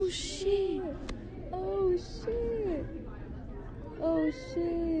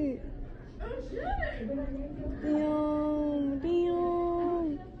shit. Damn.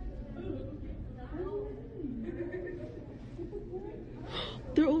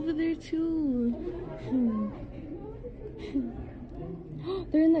 They're over there too.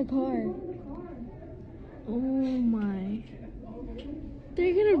 They're in the car. Oh my.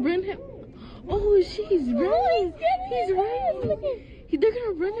 They're gonna run him. Oh shit, he's running. He's running. They're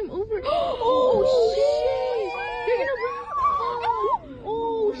gonna run him over. Oh shit. They're gonna run him over.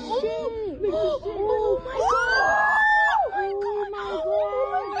 Oh shit. Oh my god. Oh my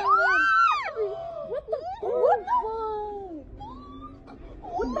god. What the fuck?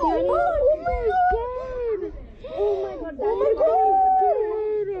 Oh my god. Oh my god.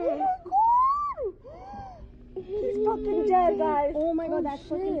 He's fucking dead, guys. Oh my god, that's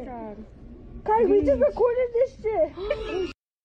fucking sad. Guys, we just recorded this shit.